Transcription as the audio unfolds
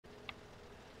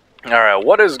Alright,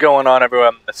 what is going on,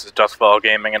 everyone? This is Dustfall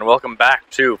Gaming, and welcome back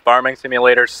to Farming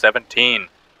Simulator 17.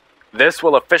 This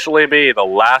will officially be the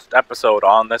last episode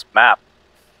on this map.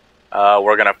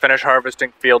 We're going to finish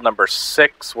harvesting field number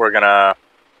 6. We're going to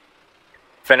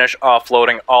finish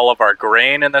offloading all of our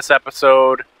grain in this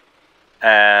episode.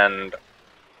 And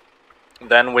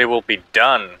then we will be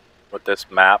done with this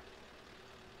map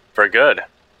for good.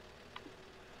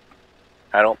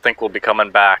 I don't think we'll be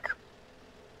coming back.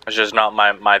 It's just not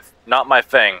my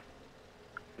thing.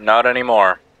 Not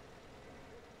anymore.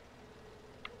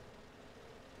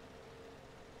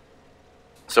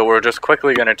 So we're just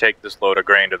quickly going to take this load of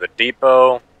grain to the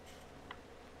depot.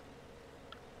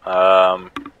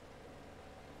 And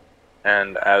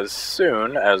as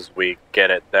soon as we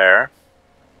get it there,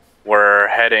 we're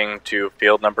heading to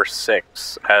field number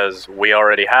 6, as we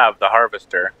already have the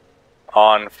harvester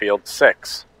on field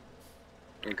 6,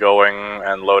 going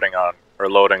and loading on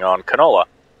canola.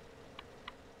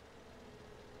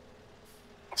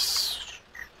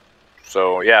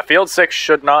 So yeah, field 6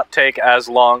 should not take as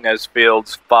long as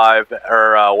fields 5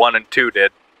 or 1 and 2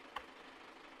 did.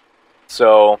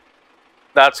 So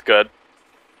that's good.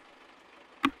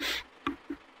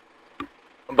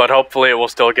 But hopefully it will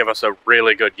still give us a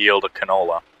really good yield of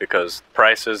canola, because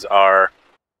prices are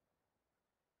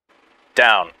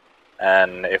down,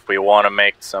 and if we want to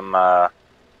make some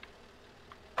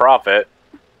profit,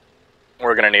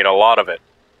 we're going to need a lot of it.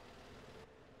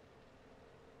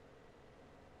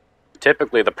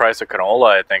 Typically the price of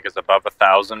canola, I think, is above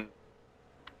 1,000,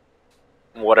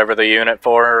 whatever the unit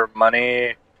for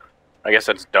money. I guess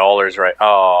it's dollars, right?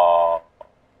 Oh,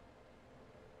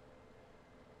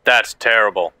 that's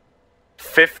terrible.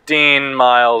 15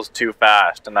 miles too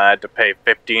fast, and I had to pay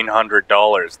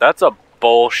 $1,500. That's a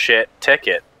bullshit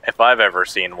ticket, if I've ever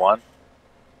seen one.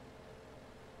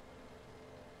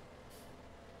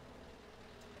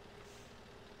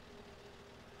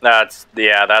 That's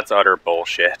utter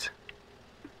bullshit.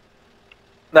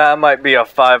 That might be a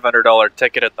 $500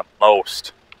 ticket at the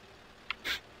most.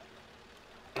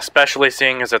 Especially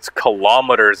seeing as it's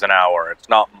kilometers an hour, it's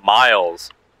not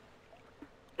miles.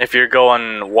 If you're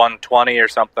going 120 or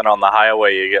something on the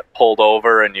highway, you get pulled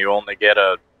over and you only get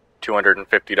a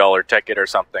 $250 ticket or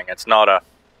something. It's not a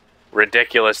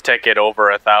ridiculous ticket over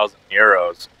 1,000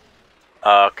 euros.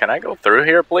 Can I go through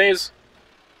here, please?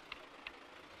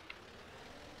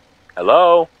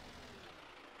 Hello?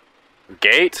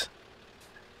 Gate?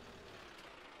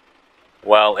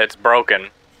 Well, it's broken.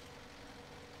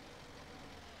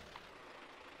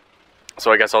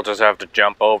 So I guess I'll just have to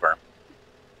jump over.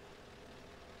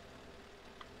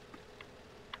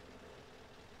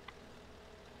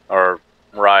 Or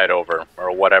ride over,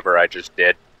 or whatever I just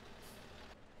did.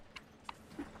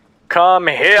 Come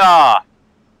here!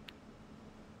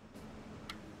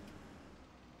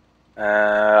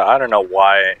 I don't know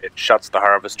why it shuts the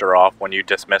harvester off when you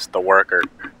dismiss the worker.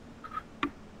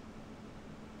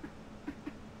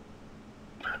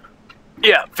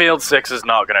 Yeah, field 6 is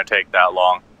not going to take that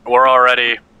long. We're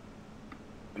already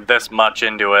this much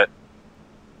into it.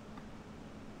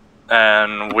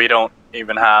 And we don't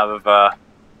even have... oh,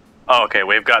 okay,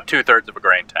 we've got 2/3 of a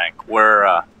grain tank.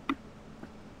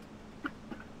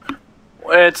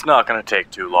 It's not going to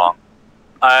take too long.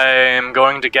 I'm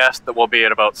going to guess that we'll be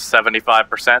at about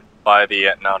 75% by the...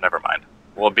 No, never mind.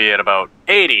 We'll be at about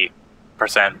 80%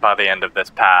 by the end of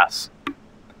this pass.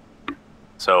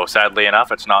 So, sadly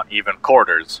enough, it's not even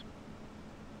quarters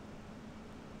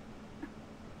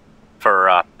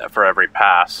for every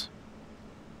pass.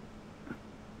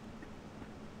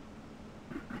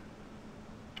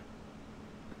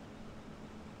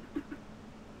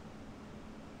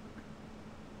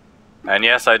 And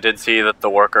yes, I did see that the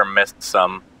worker missed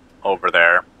some over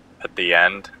there at the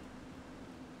end.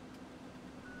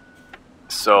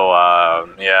 So,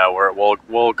 yeah,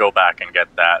 we'll go back and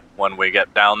get that when we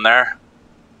get down there.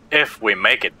 If we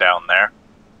make it down there.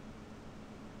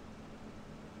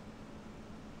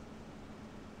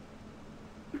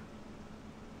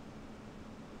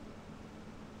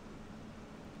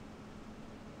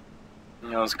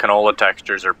 Those canola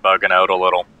textures are bugging out a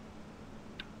little.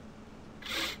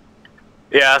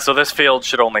 Yeah, so this field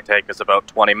should only take us about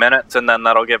 20 minutes, and then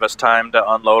that'll give us time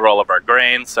to unload all of our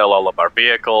grain, sell all of our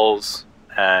vehicles,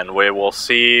 and we will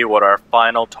see what our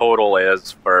final total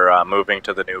is for moving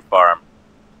to the new farm.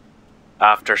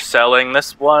 After selling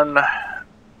this one,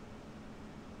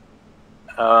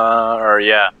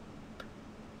 yeah,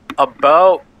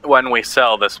 about when we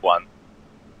sell this one,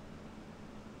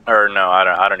 or no,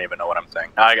 I don't even know what I'm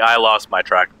saying. I lost my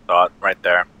track of thought right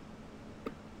there.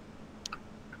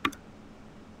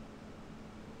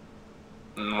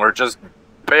 We're just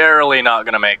barely not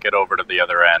going to make it over to the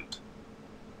other end.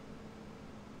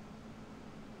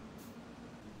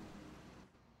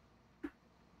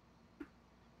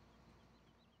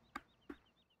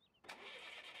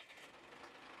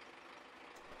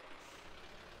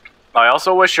 I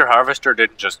also wish your harvester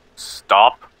didn't just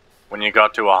stop when you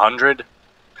got to 100%.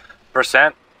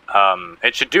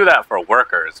 It should do that for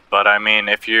workers, but I mean,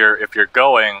 if you're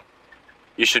going,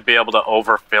 you should be able to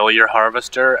overfill your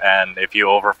harvester, and if you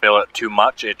overfill it too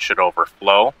much, it should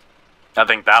overflow. I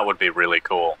think that would be really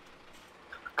cool.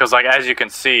 Because, like, as you can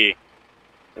see,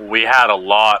 we had a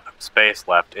lot of space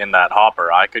left in that hopper.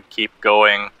 I could keep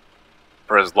going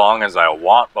for as long as I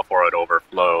want before it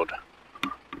overflowed.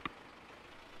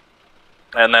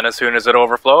 And then as soon as it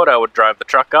overflowed, I would drive the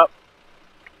truck up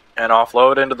and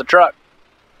offload into the truck.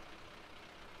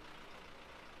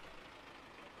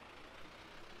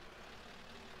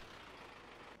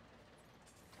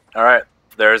 Alright,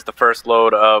 there's the first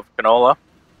load of canola.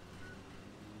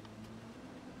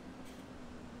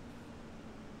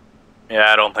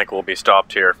 Yeah, I don't think we'll be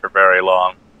stopped here for very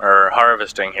long, or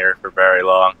harvesting here for very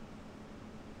long.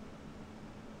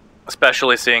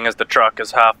 Especially seeing as the truck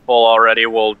is half full already,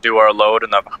 we'll do our load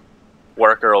and the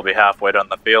worker will be halfway down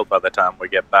the field by the time we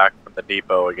get back from the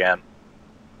depot again.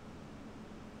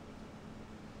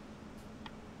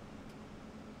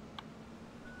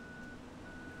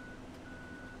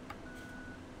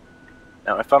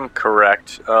 Now, if I'm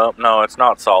correct, no, it's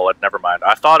not solid, never mind.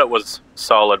 I thought it was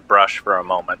solid brush for a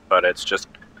moment, but it's just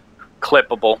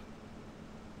clippable.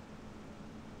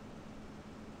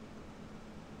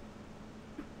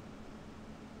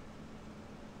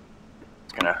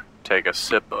 Just gonna take a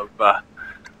sip of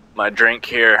my drink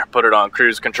here, put it on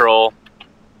cruise control,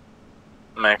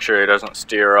 make sure it doesn't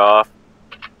steer off.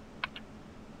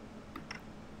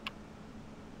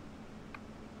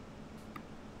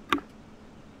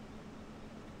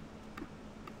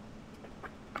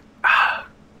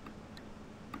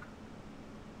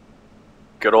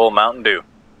 Good old Mountain Dew.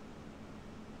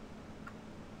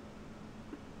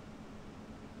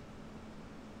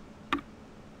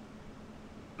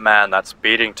 Man, that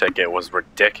speeding ticket was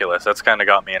ridiculous. That's kind of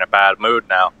got me in a bad mood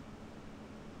now.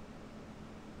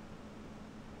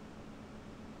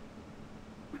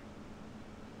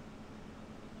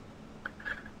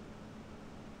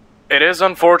 It is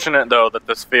unfortunate, though, that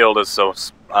this field is so,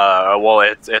 well,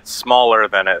 it's smaller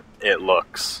than it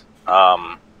looks.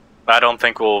 I don't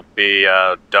think we'll be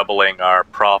doubling our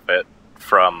profit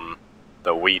from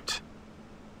the wheat,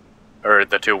 or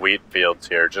the two wheat fields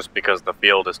here, just because the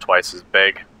field is twice as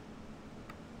big.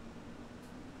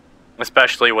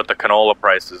 Especially with the canola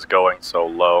prices going so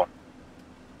low.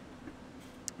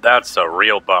 That's a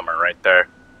real bummer right there.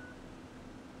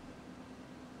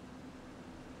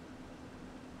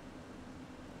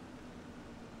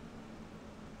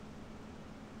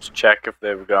 Let's check if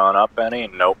they've gone up any.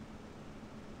 Nope.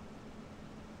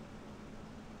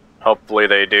 Hopefully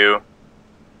they do.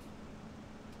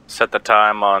 Set the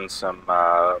time on some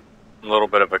little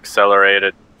bit of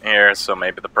accelerated here, so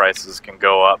maybe the prices can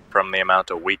go up from the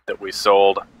amount of wheat that we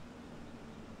sold.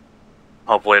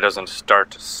 Hopefully it doesn't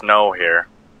start to snow here.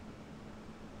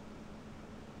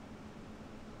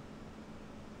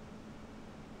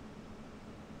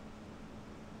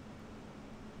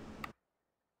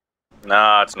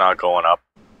 Nah, it's not going up.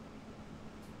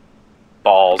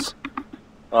 Balls.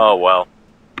 Oh well.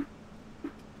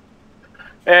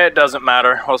 It doesn't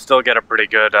matter. We'll still get a pretty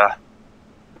good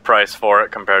price for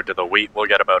it compared to the wheat. We'll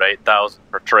get about $8,000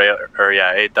 per trailer, or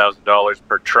yeah, $8,000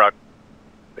 per truck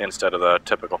instead of the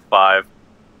typical $5,000.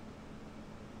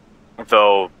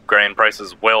 Though grain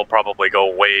prices will probably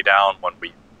go way down when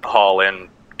we haul in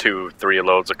 2-3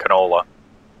 loads of canola.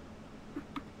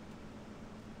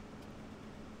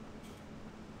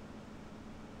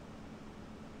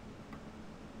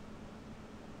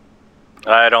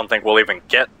 I don't think we'll even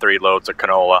get 3 loads of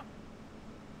canola.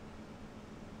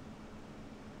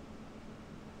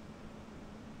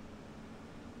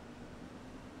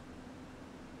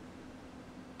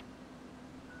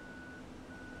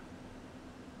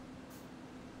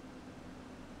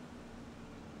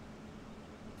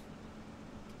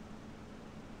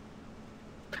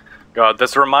 God,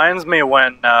 this reminds me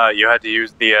when you had to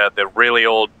use the really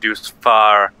old Deuce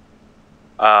Far.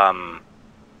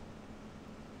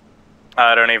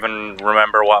 I don't even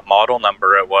remember what model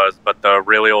number it was, but the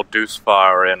really old Deuce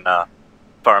Far in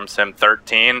Farm Sim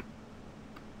 13.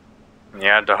 You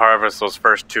had to harvest those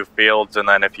first 2 fields, and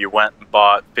then if you went and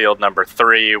bought field number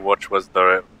 3, which was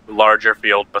the larger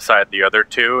field beside the other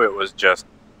 2, it was just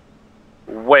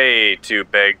way too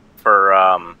big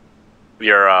for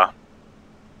your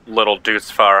little Deuce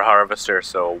Fire harvester,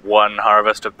 so one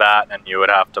harvest of that, and you would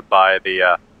have to buy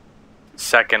the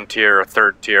second tier or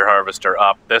third tier harvester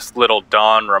up. This little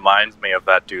Dawn reminds me of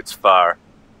that Deuce Fire.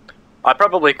 I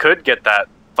probably could get that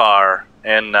far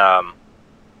in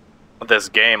this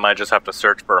game. I just have to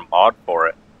search for a mod for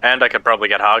it. And I could probably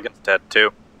get Hagenstead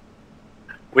too.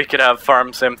 We could have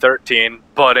Farm Sim 13,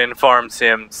 but in Farm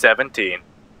Sim 17.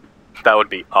 That would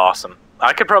be awesome.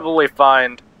 I could probably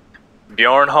find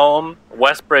Bjornholm,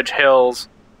 Westbridge Hills.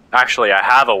 Actually, I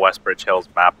have a Westbridge Hills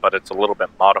map, but it's a little bit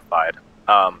modified.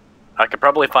 I could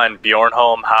probably find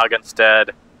Bjornholm,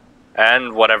 Hagenstead,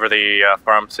 and whatever the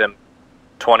Farm Sim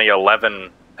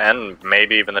 2011 and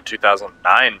maybe even the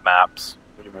 2009 maps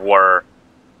were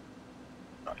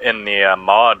in the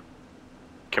mod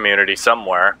community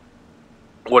somewhere.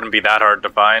 Wouldn't be that hard to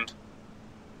find.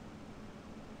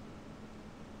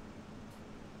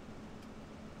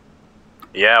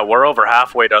 Yeah, we're over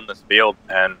halfway done this field,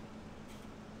 and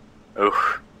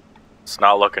oof, it's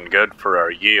not looking good for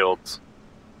our yields.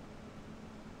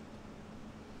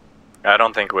 I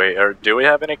don't think do we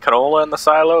have any canola in the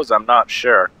silos? I'm not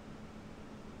sure.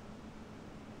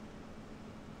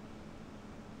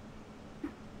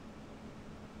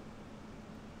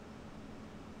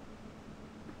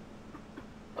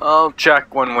 I'll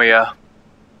check when we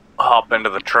hop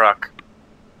into the truck.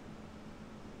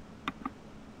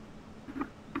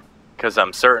 Because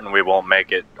I'm certain we won't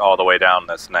make it all the way down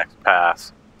this next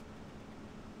pass.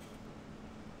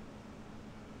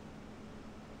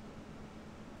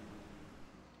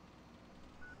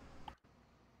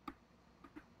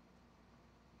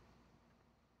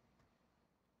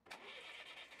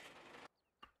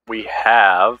 We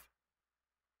have...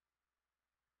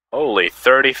 holy,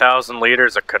 30,000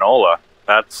 liters of canola.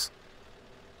 That's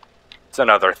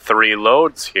another 3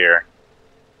 loads here.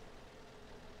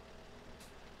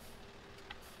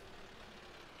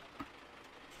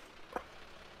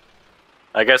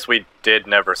 I guess we did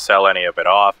never sell any of it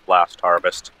off last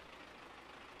harvest.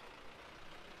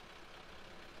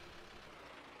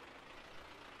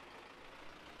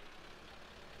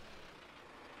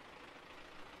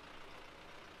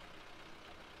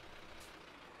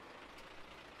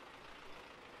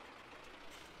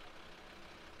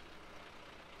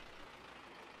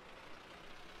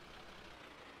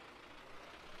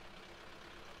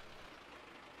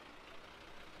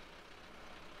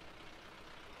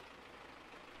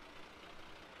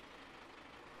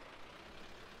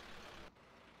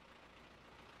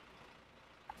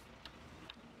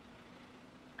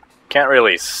 Can't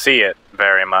really see it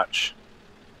very much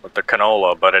with the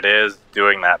canola, but it is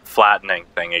doing that flattening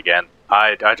thing again.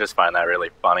 I just find that really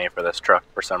funny for this truck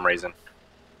for some reason.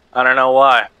 I don't know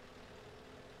why.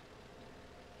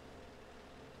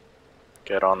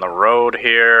 Get on the road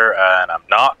here, and I'm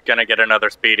not gonna get another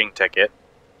speeding ticket.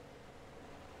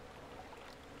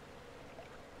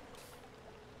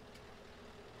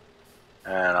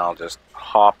 And I'll just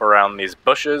hop around these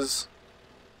bushes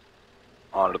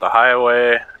onto the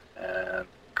highway and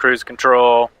cruise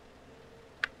control,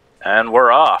 and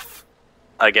we're off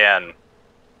again.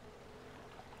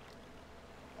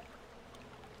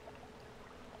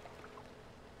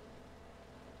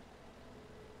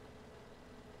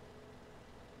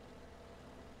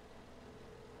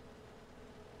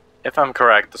 If I'm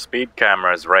correct, the speed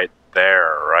camera is right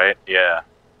there, right? Yeah.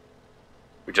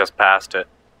 We just passed it.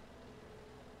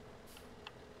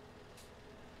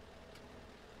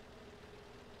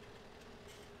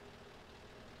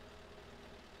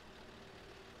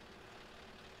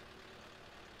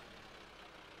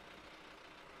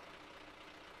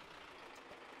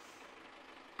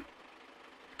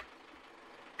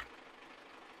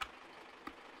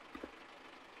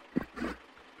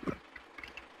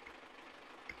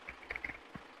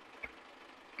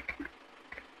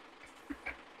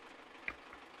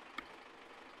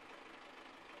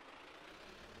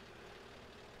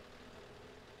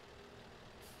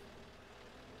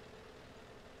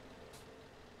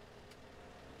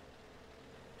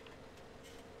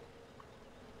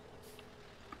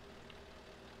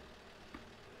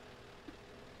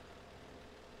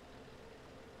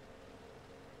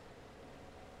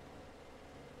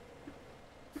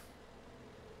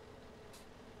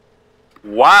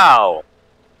 Wow!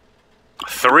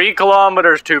 3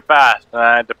 kilometers too fast, and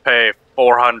I had to pay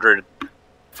 400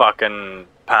 fucking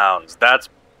pounds. That's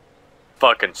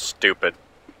fucking stupid.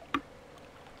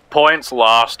 Points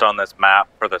lost on this map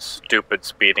for the stupid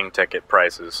speeding ticket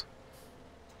prices.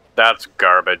 That's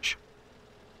garbage.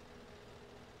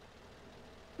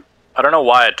 I don't know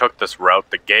why I took this route.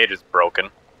 The gate is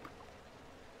broken.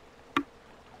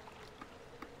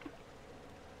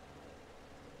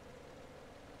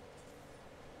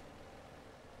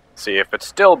 See if it's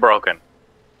still broken.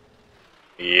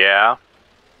 Yeah.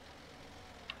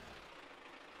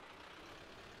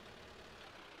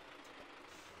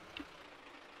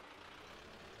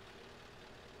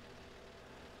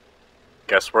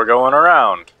 Guess we're going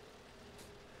around.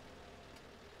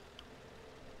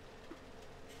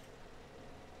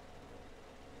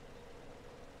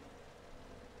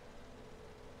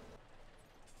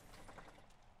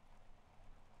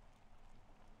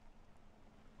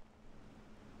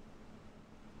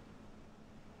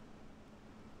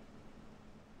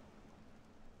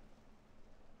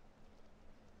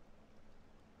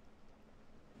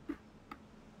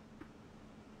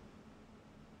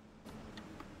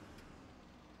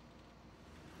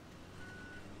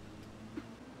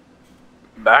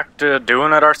 Back to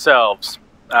doing it ourselves.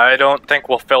 I don't think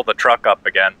we'll fill the truck up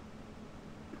again.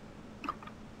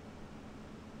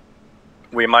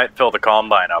 We might fill the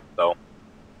combine up, though.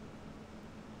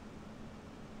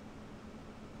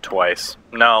 Twice.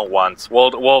 No, once.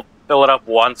 We'll fill it up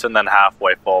once and then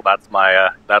halfway full. That's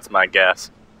my guess.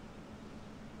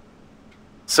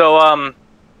 So,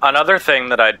 another thing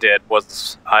that I did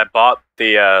was I bought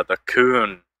the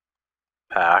Coon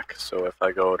pack. So if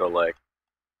I go to, like,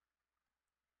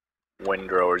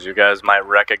 windrowers, you guys might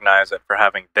recognize it for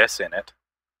having this in it.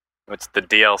 It's the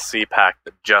DLC pack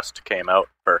that just came out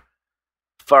for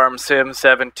Farm Sim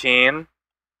 17.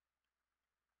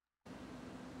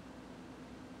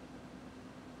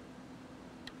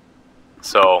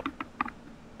 So,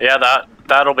 yeah,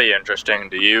 that'll be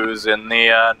interesting to use in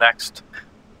the next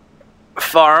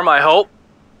farm, I hope.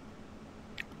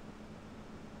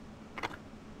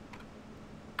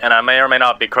 And I may or may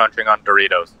not be crunching on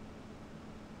Doritos.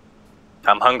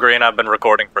 I'm hungry and I've been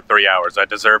recording for 3 hours. I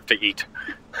deserve to eat.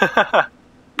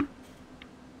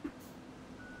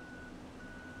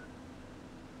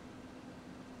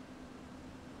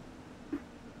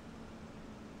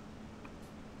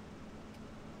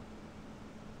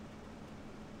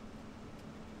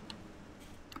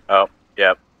 Oh,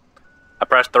 yep. I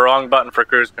pressed the wrong button for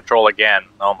cruise control again.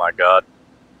 Oh my god.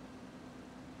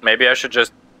 Maybe I should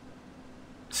just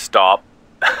stop.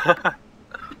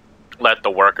 Let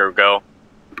the worker go.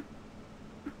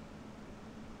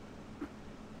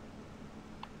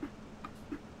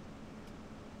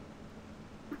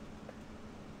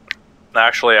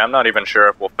 Actually, I'm not even sure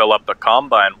if we'll fill up the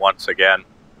combine once again.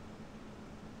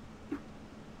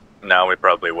 No, we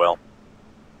probably will.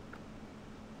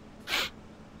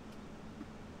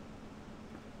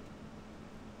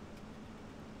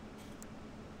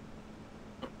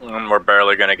 And we're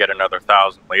barely going to get another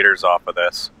 1,000 liters off of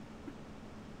this.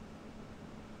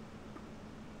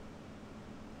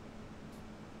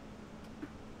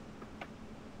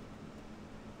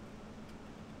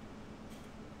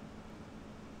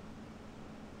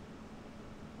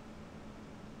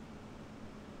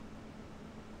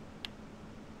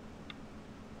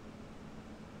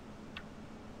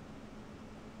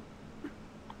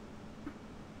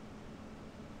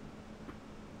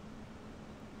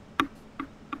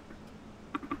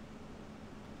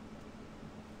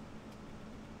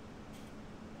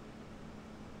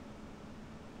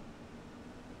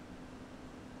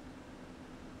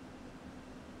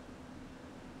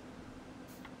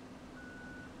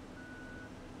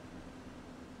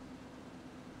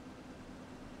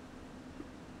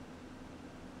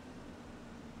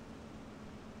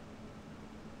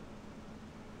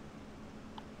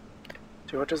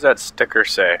 What does that sticker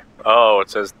say? Oh, it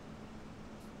says...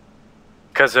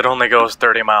 because it only goes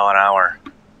 30 miles an hour.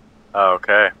 Oh,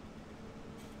 okay.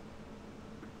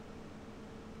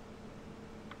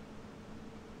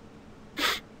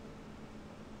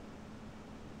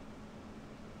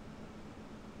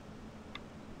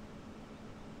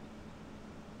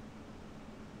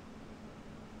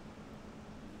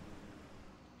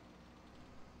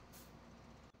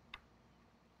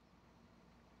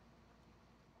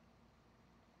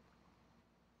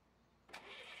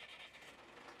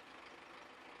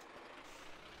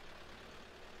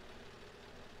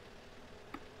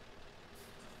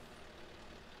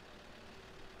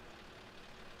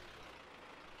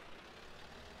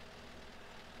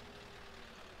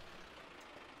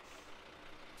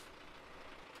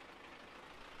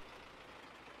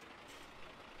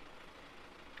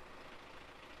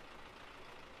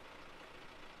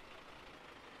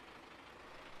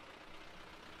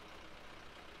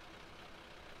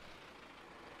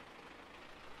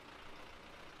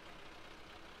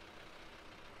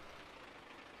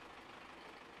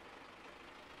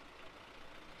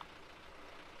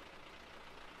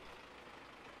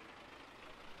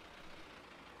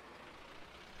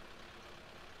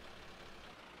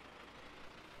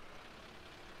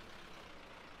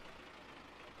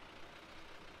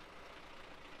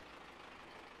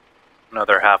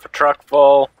 Another half a truck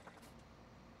full.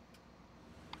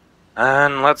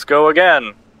 And let's go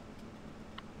again.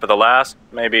 For the last,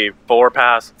 maybe 3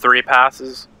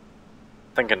 passes.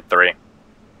 Thinking 3.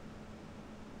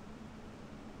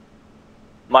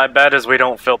 My bet is we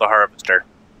don't fill the harvester.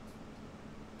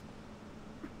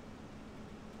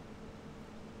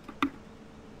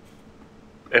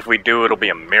 If we do, it'll be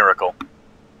a miracle.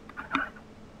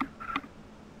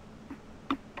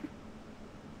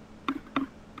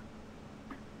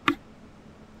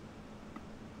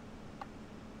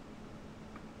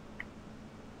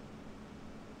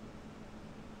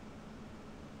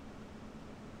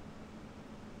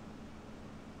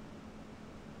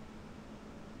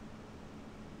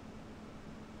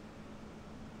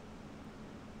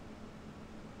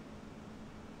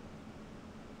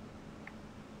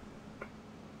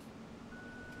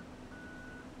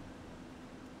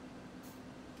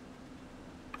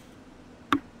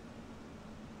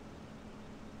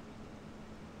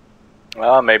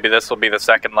 Well, maybe this will be the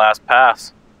second last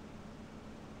pass.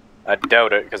 I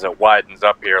doubt it, because it widens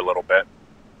up here a little bit.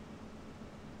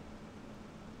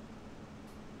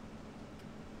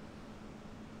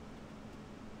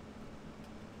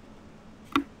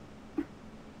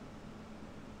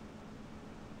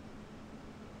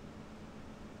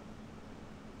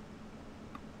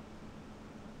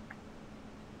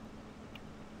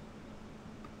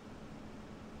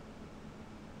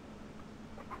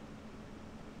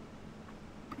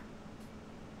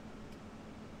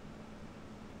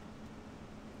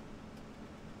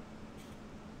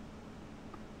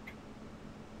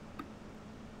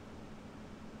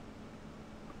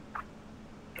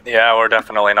 Yeah, we're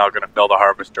definitely not going to fill the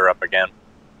harvester up again.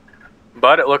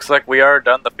 But it looks like we are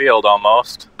done the field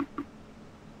almost.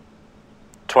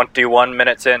 21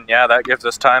 minutes in. Yeah, that gives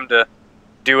us time to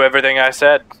do everything I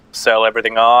said. Sell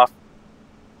everything off.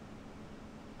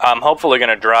 I'm hopefully going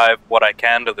to drive what I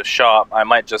can to the shop. I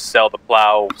might just sell the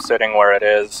plow sitting where it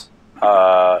is.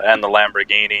 And the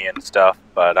Lamborghini and stuff.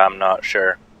 But I'm not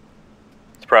sure.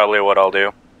 It's probably what I'll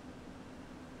do.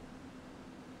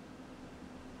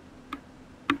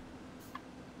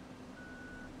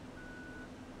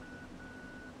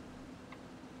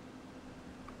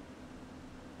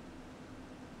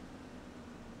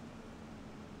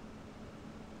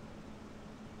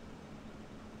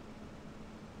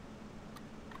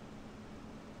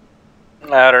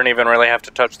 I don't even really have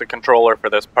to touch the controller for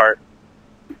this part.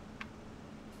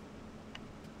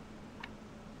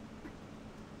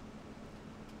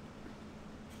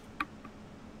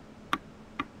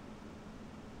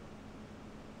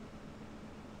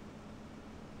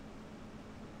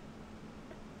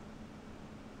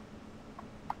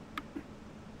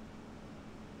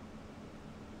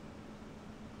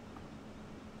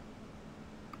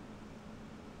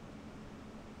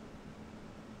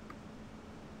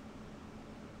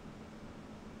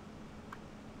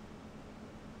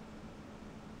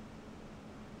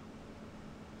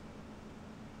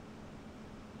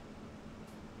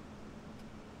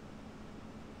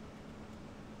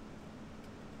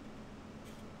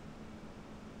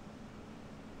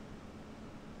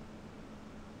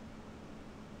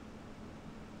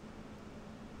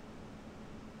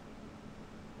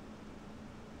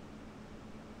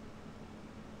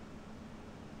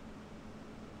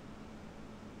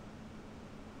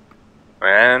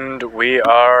 And we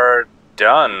are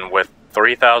done with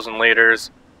 3,000 liters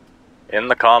in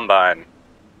the combine.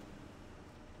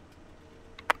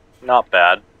 Not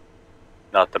bad.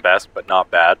 Not the best, but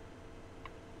not bad.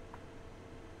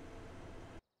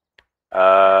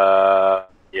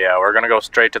 Yeah, we're gonna go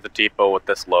straight to the depot with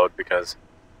this load because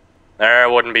there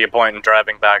wouldn't be a point in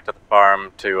driving back to the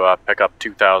farm to pick up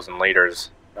 2,000 liters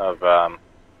of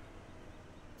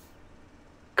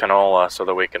canola so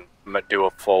that we can do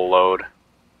a full load.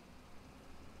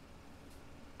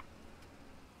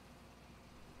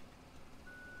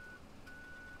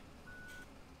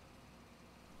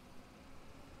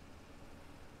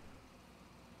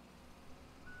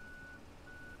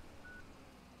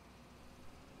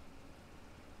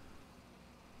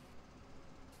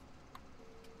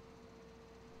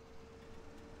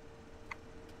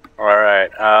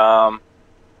 Alright,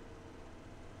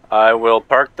 I will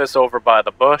park this over by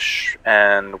the bush,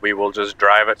 and we will just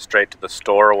drive it straight to the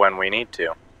store when we need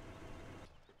to.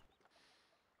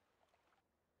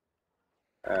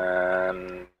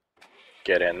 And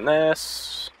get in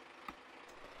this.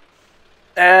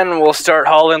 And we'll start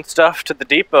hauling stuff to the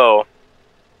depot.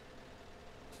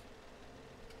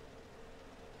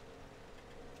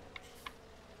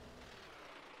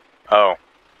 Oh.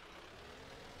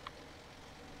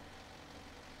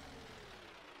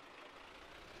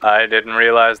 I didn't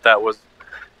realize that was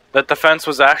that the fence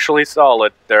was actually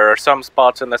solid. There are some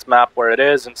spots in this map where it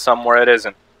is and some where it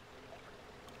isn't.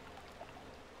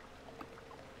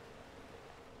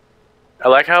 I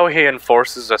like how he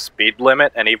enforces a speed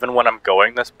limit, and even when I'm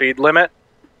going the speed limit,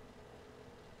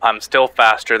 I'm still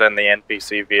faster than the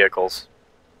NPC vehicles.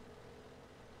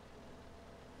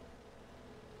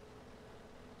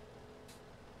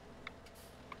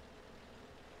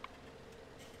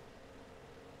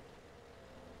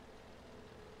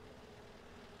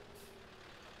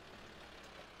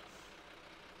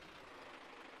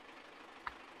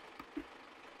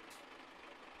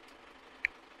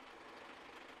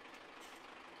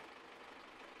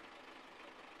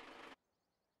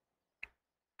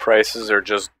 Prices are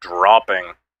just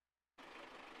dropping.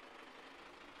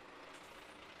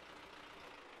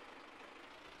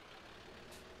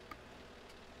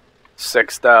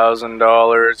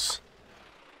 $6,000.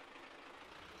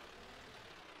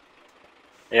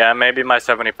 Yeah, maybe my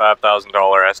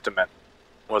 $75,000 estimate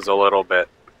was a little bit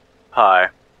high.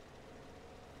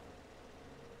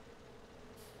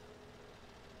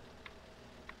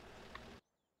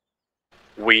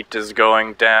 Wheat is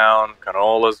going down,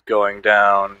 canola's going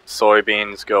down,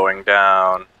 soybeans going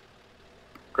down.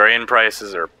 Grain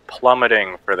prices are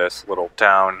plummeting for this little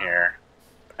town here.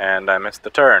 And I missed the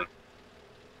turn.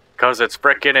 'Cause it's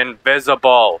frickin'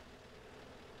 invisible!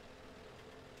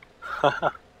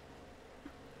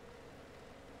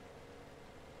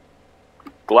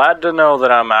 Glad to know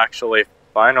that I'm actually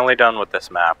finally done with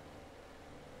this map.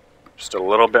 Just a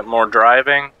little bit more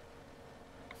driving.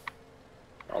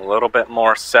 A little bit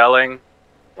more selling.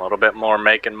 A little bit more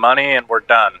making money, and we're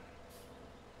done.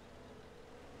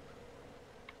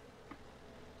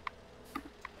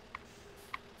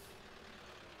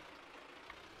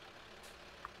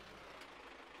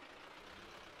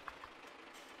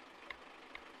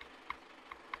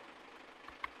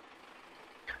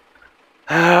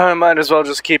 I might as well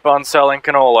just keep on selling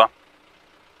canola.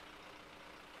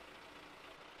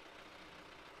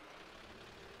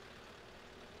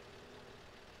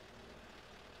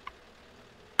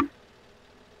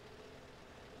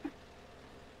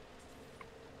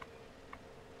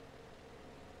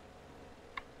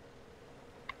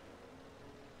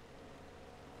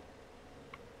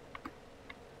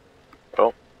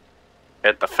 Oh,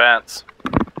 hit the fence.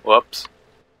 Whoops.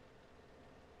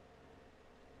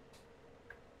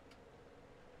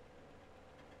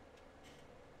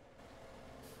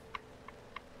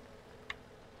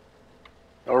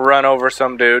 I'll run over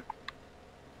some dude.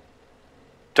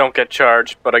 Don't get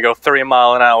charged, but I go 3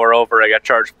 mile an hour over, I get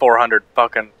charged 400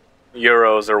 fucking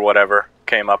euros or whatever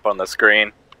came up on the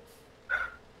screen.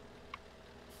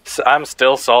 So I'm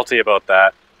still salty about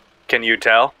that. Can you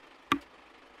tell?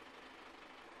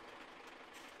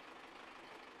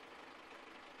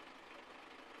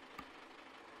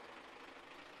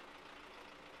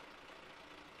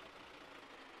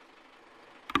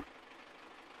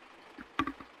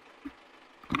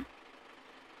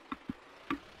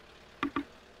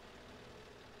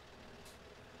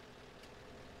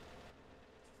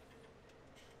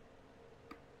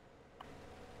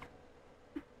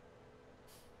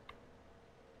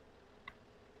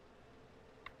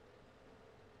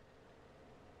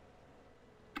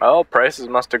 Oh, prices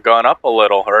must have gone up a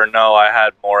little. Or no, I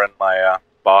had more in my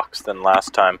box than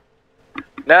last time.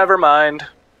 Never mind.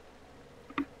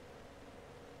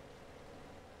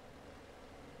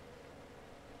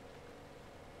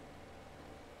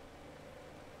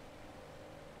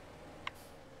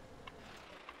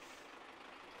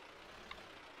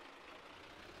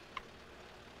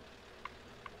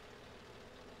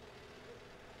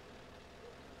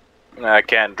 I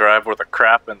can't drive worth a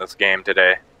crap in this game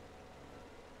today.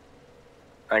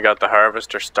 I got the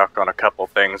harvester stuck on a couple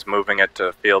things, moving it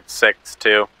to field 6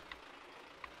 too.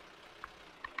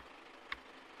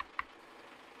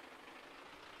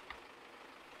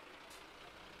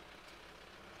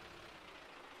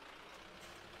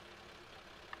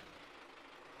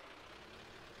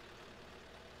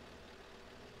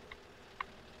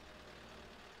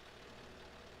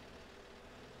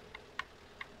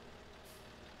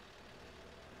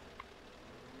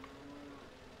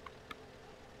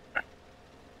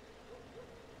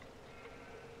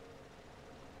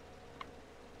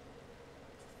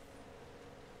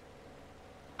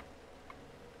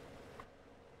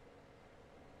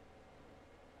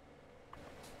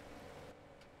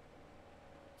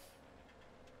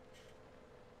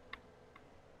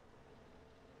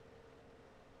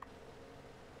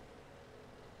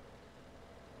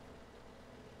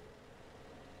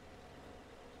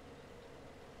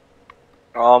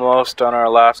 Almost on our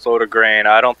last load of grain.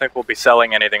 I don't think we'll be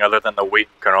selling anything other than the wheat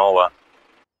and canola.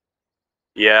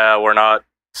 Yeah, we're not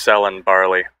selling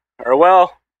barley. Or,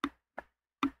 well,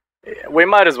 we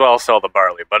might as well sell the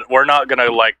barley, but we're not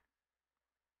gonna, like,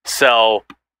 sell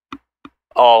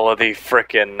all of the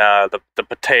frickin' the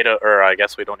potato, or I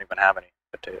guess we don't even have any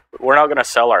potato. We're not gonna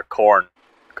sell our corn,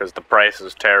 because the price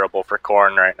is terrible for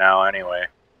corn right now anyway.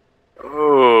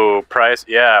 Ooh, price,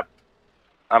 yeah.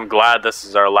 I'm glad this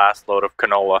is our last load of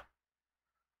canola.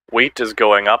 Wheat is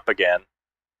going up again.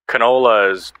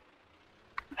 Canola is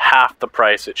half the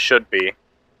price it should be.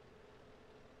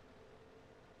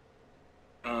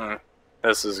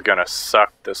 This is gonna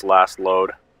suck, this last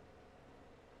load.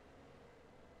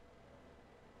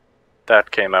 That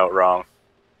came out wrong.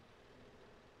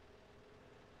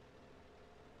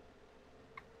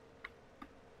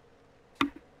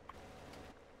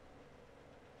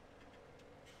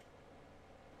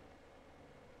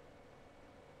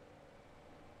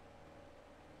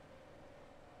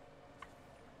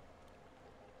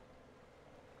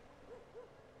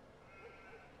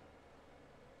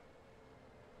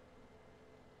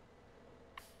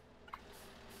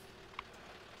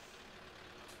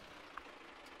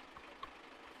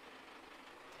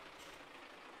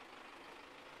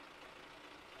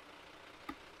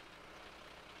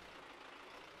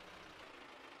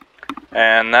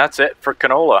 And that's it for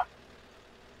canola.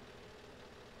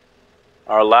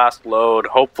 Our last load.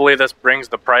 Hopefully this brings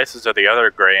the prices of the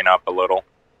other grain up a little.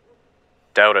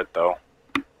 Doubt it though.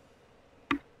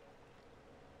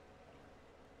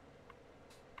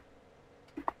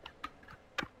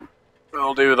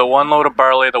 We'll do the one load of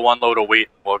barley, the one load of wheat,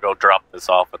 and we'll go drop this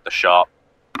off at the shop.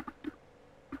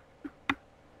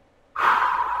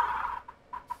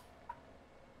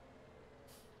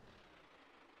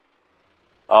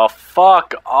 Oh,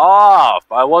 fuck off!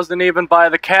 I wasn't even by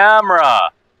the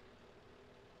camera!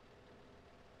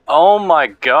 Oh my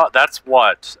god, that's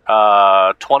what?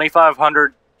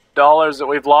 $2,500 that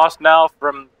we've lost now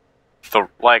from the,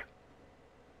 like,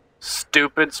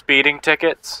 stupid speeding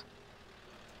tickets?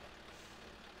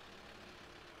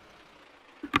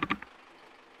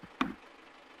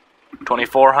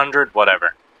 $2,400?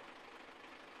 Whatever.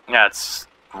 That's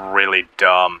really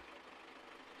dumb.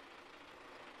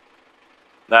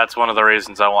 That's one of the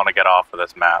reasons I want to get off of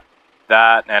this map.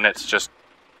 That, and it's just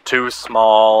too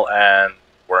small, and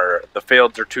where the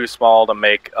fields are too small to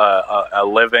make a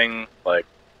living. Like,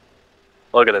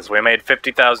 look at this. We made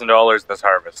 $50,000 this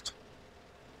harvest.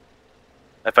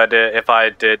 If I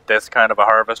did this kind of a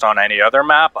harvest on any other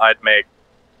map, I'd make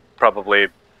probably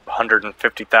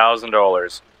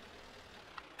 $150,000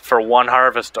 for one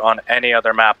harvest on any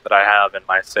other map that I have in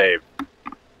my save.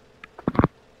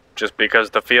 Just because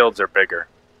the fields are bigger.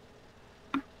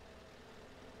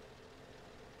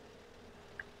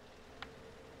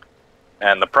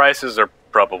 And the prices are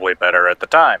probably better at the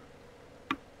time.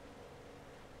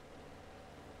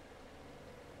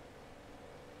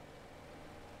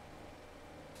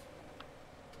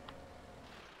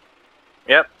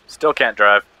 Yep, still can't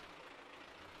drive.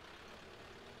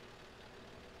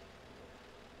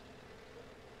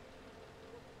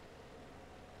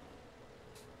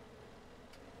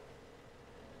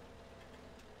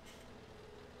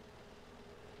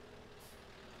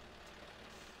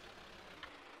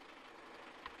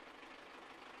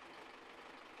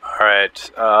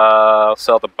 Alright, I'll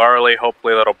sell the barley.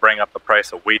 Hopefully that'll bring up the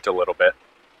price of wheat a little bit.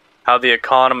 How the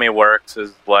economy works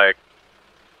is, like,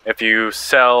 if you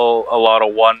sell a lot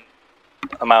of one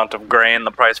amount of grain,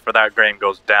 the price for that grain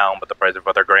goes down, but the price of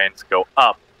other grains go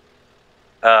up.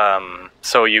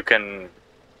 So you can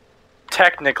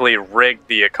technically rig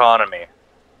the economy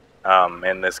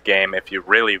in this game if you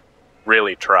really,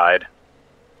 really tried.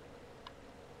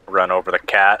 Run over the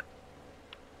cat.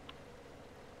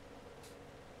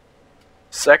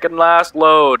 Second last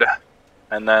load,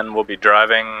 and then we'll be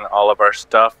driving all of our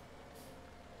stuff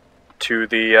to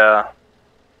the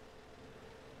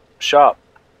shop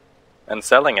and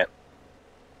selling it,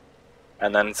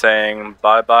 and then saying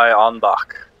bye-bye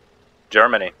Anbach,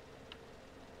 Germany.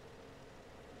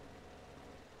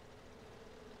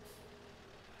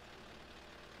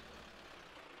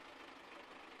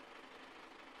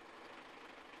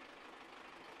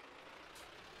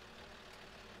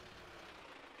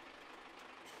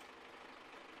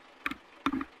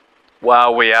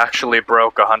 Wow, we actually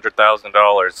broke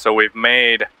 $100,000. So we've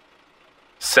made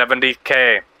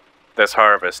 $70K. This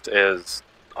harvest is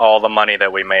all the money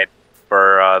that we made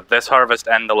for this harvest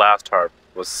and the last harvest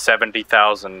was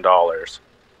 $70,000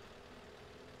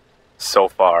 so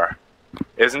far.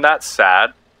 Isn't that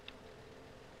sad?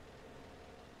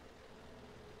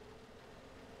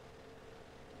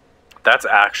 That's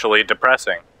actually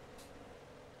depressing.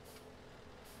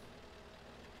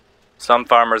 Some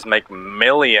farmers make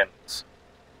millions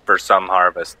for some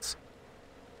harvests,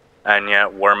 and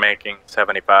yet we're making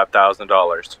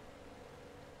 $75,000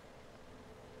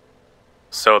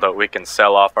 so that we can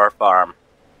sell off our farm.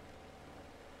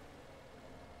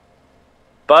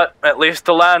 But at least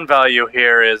the land value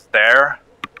here is there.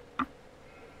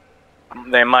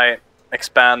 They might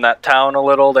expand that town a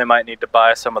little. They might need to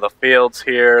buy some of the fields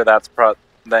here. That's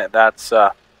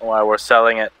why we're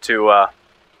selling it to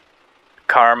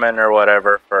Carmen or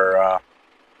whatever for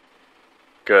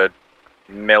good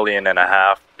 $1.5 million.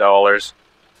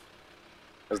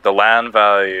 Because the land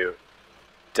value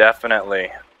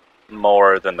definitely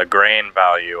more than the grain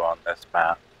value on this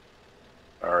map,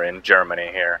 or in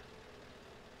Germany here.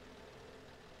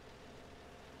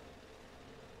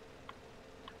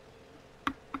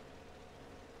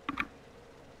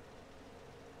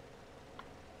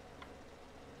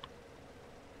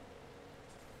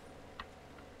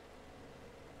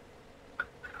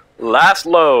 Last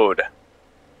load.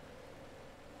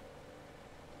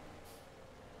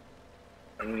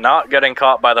 Not getting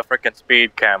caught by the frickin'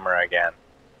 speed camera again.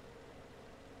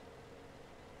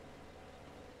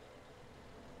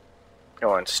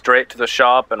 Going straight to the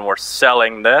shop, and we're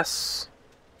selling this.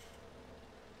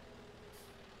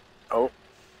 Oh.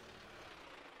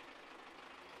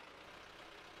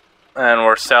 And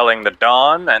we're selling the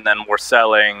Dawn, and then we're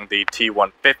selling the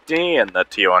T150 and the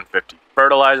T150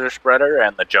 fertilizer spreader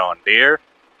and the John Deere.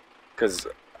 Because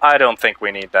I don't think we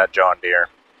need that John Deere.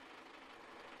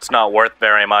 It's not worth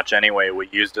very much anyway. We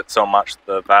used it so much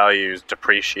the value's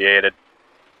depreciated.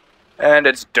 And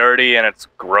it's dirty and it's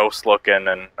gross looking,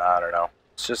 and I don't know.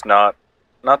 It's just not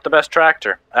the best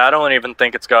tractor. I don't even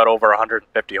think it's got over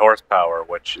 150 horsepower,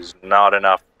 which is not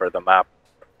enough for the map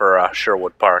for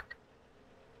Sherwood Park.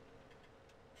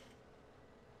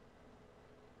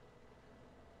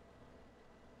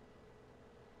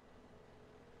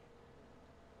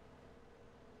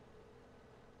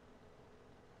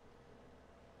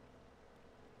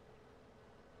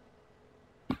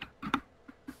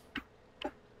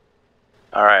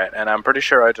 Alright, and I'm pretty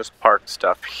sure I just parked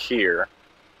stuff here.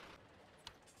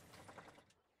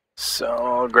 So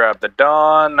I'll grab the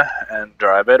Dawn and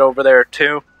drive it over there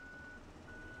too.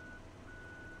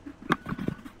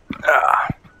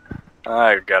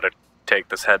 I gotta take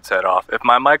this headset off. If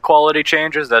my mic quality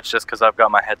changes, that's just because I've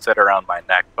got my headset around my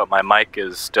neck, but my mic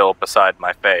is still beside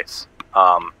my face.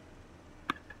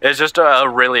 It's just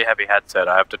a really heavy headset.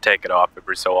 I have to take it off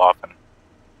every so often,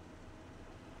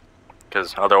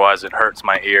 because otherwise it hurts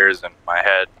my ears and my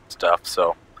head and stuff,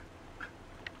 so.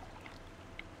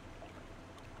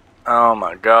 Oh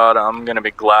my god, I'm gonna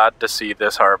be glad to see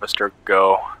this harvester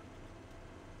go.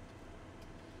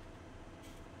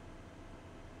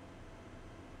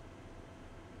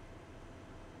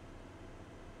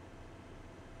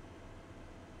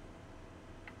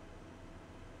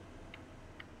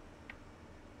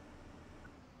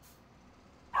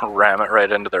 Ram it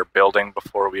right into their building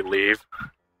before we leave.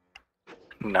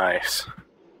 Nice.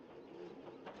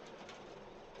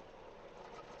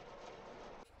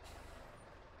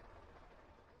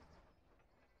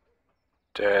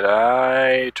 Did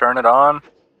I turn it on?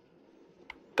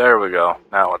 There we go.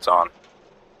 Now it's on.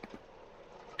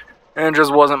 And it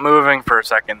just wasn't moving for a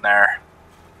second there.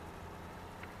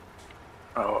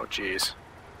 Oh, jeez.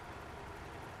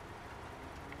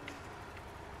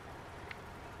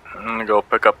 I'm gonna go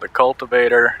pick up the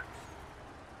cultivator,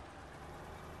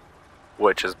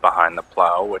 which is behind the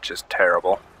plow, which is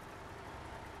terrible.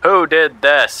 Who did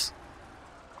this?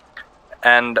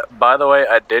 And by the way,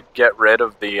 I did get rid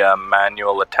of the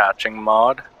manual attaching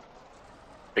mod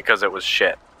because it was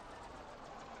shit.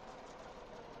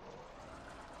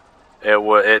 It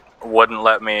wouldn't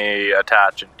let me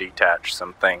attach and detach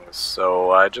some things,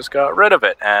 so I just got rid of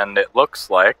it, and it looks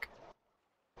like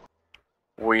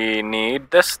we need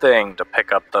this thing to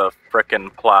pick up the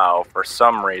frickin' plow for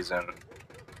some reason.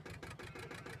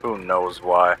 Who knows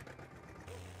why.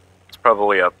 It's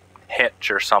probably a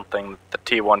hitch or something that the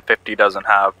T150 doesn't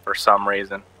have for some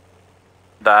reason.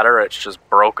 That or it's just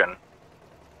broken.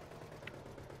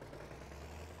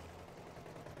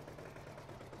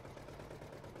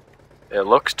 It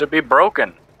looks to be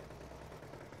broken,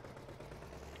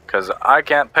 because I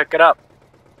can't pick it up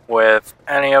with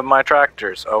any of my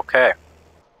tractors. Okay.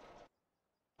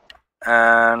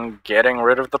 And getting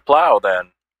rid of the plow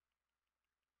then.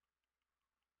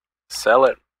 Sell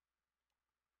it.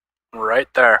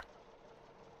 Right there.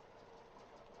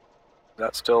 Is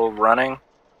that still running?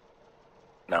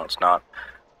 No, it's not.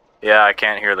 Yeah, I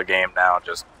can't hear the game now.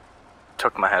 Just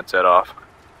took my headset off.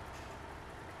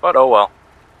 But oh well.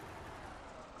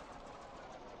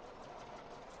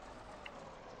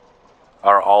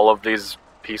 Are all of these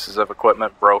pieces of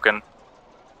equipment broken?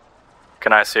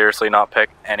 Can I seriously not pick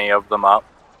any of them up?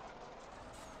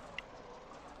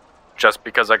 Just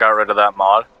because I got rid of that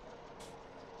mod?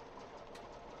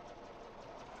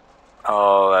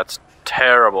 Oh, that's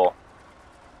terrible.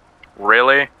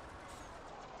 Really?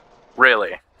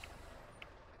 Really?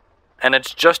 And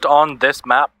it's just on this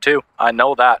map too. I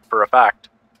know that for a fact.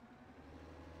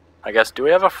 I guess, do we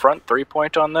have a front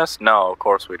 3-point on this? No, of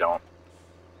course we don't.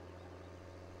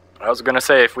 I was gonna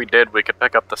say if we did, we could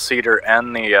pick up the cedar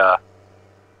and the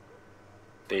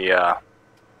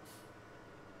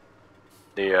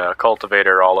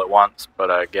cultivator all at once,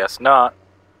 but I guess not.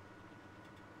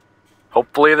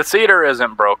 Hopefully the cedar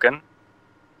isn't broken.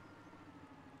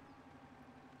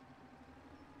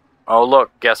 Oh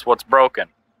look, guess what's broken?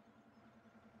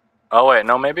 Oh wait,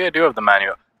 no, maybe I do have the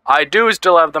manual. I do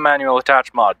still have the manual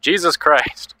attach mod. Jesus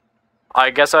Christ. I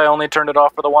guess I only turned it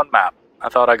off for the one map. I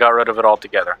thought I got rid of it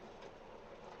altogether.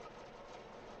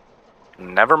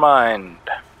 Never mind.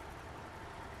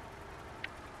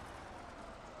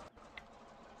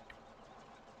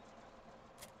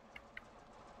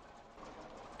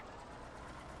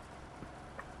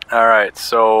 Alright,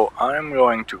 so I'm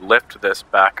going to lift this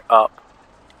back up.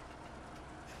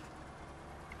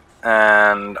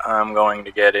 And I'm going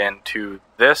to get into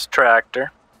this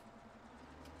tractor.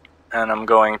 And I'm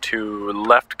going to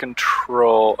left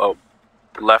control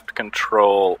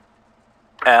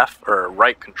F, or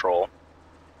right control,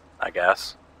 I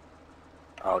guess.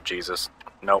 Oh, Jesus.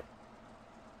 Nope.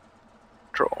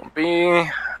 Control B,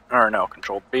 or no,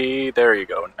 Control B, there you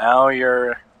go. Now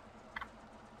you're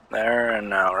there, and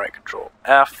now right control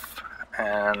F,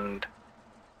 and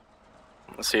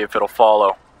let's see if it'll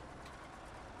follow.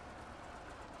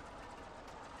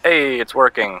 Hey, it's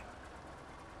working.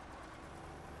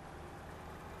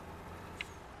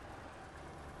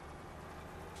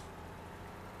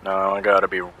 Now I gotta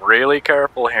be really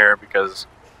careful here because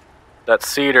that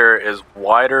cedar is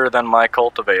wider than my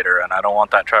cultivator and I don't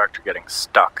want that tractor getting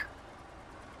stuck.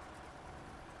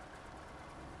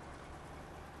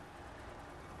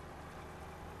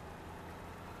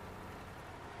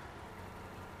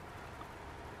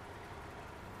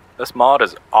 This mod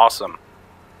is awesome.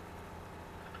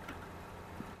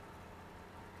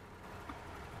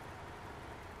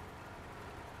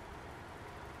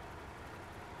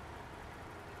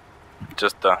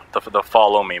 Just the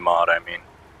follow me mod, I mean.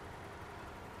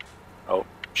 Oh,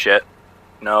 shit.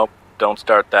 Nope, don't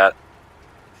start that.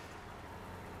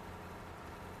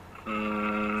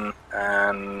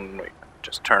 And we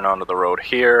just turn onto the road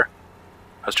here.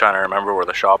 I was trying to remember where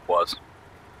the shop was.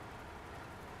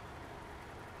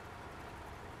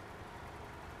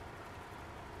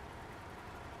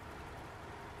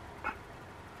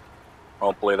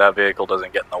 Hopefully that vehicle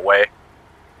doesn't get in the way.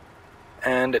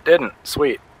 And it didn't.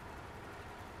 Sweet.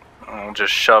 I'll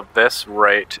just shove this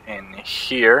right in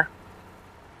here.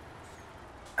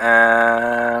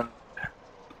 And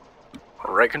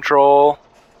right control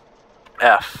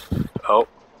F. Oh.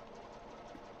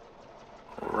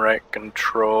 Right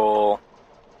control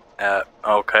F.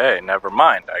 Okay, never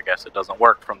mind. I guess it doesn't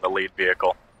work from the lead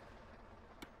vehicle.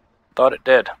 Thought it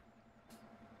did.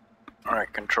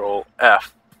 Right control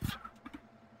F.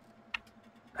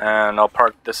 And I'll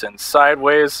park this in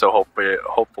sideways, so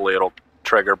hopefully it'll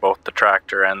trigger both the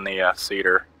tractor and the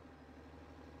cedar.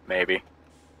 Maybe.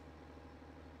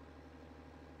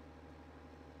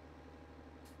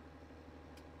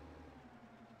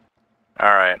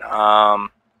 Alright,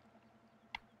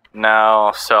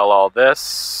 now sell all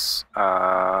this.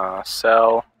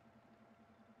 Sell.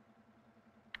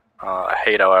 I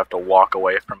hate how I have to walk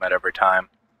away from it every time.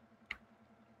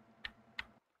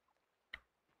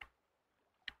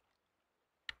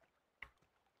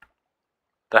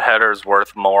 The header's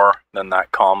worth more than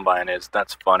that combine is.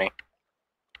 That's funny.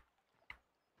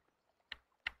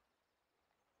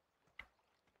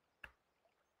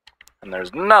 And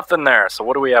there's nothing there, so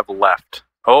what do we have left?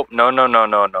 Oh, no.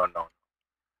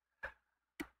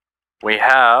 We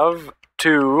have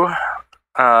two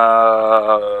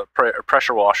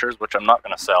pressure washers, which I'm not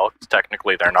going to sell, because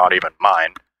technically they're not even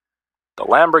mine. The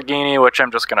Lamborghini, which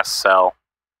I'm just going to sell.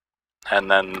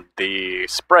 And then the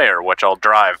sprayer, which I'll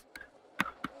drive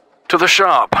to the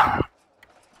shop,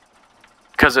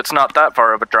 because it's not that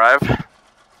far of a drive.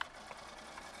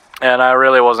 And I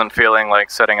really wasn't feeling like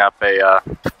setting up a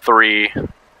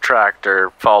 3-tractor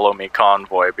follow-me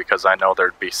convoy, because I know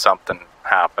there'd be something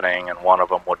happening and one of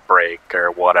them would break or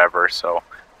whatever, so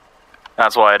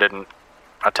that's why I didn't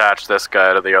attach this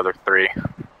guy to the other 3.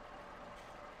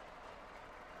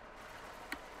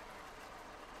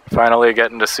 Finally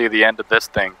getting to see the end of this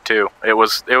thing too. It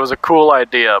was a cool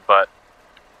idea, but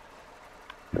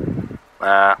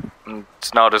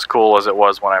It's not as cool as it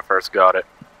was when I first got it.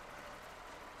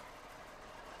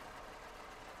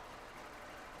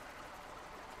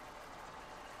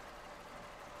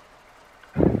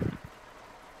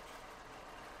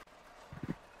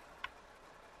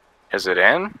 Is it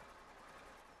in?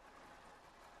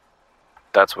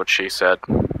 That's what she said.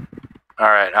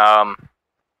 Alright,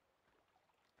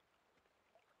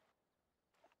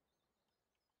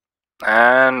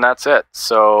 and that's it.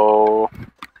 So,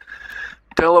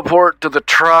 teleport to the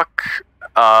truck,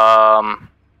 and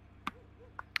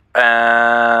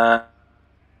I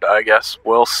guess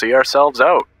we'll see ourselves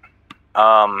out.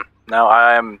 Now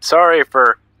I'm sorry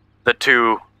for the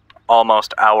 2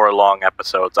 almost hour-long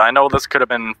episodes. I know this could have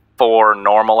been 4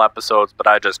 normal episodes, but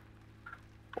I just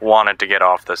wanted to get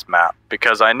off this map,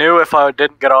 because I knew if I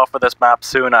didn't get off of this map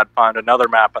soon, I'd find another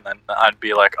map, and then I'd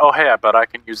be like, oh hey, I bet I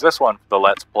can use this one for the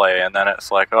Let's Play, and then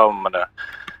it's like, oh, I'm gonna,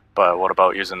 but what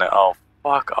about using the, oh,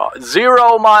 fuck off.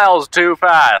 0 miles too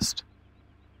fast!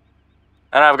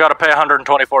 And I've got to pay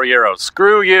 124 euros.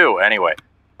 Screw you! Anyway,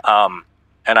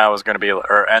 and I was gonna be,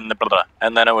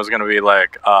 and then it was gonna be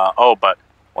like, oh, but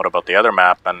what about the other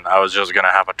map? And I was just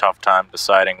gonna have a tough time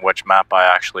deciding which map I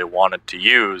actually wanted to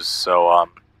use, so,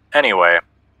 anyway,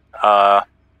 hope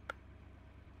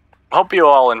you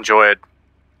all enjoyed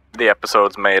the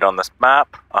episodes made on this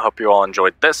map. I hope you all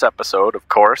enjoyed this episode, of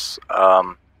course.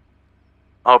 I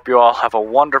hope you all have a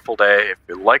wonderful day. If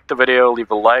you liked the video,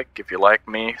 leave a like. If you like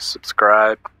me,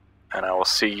 subscribe. And I will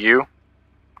see you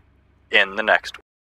in the next one.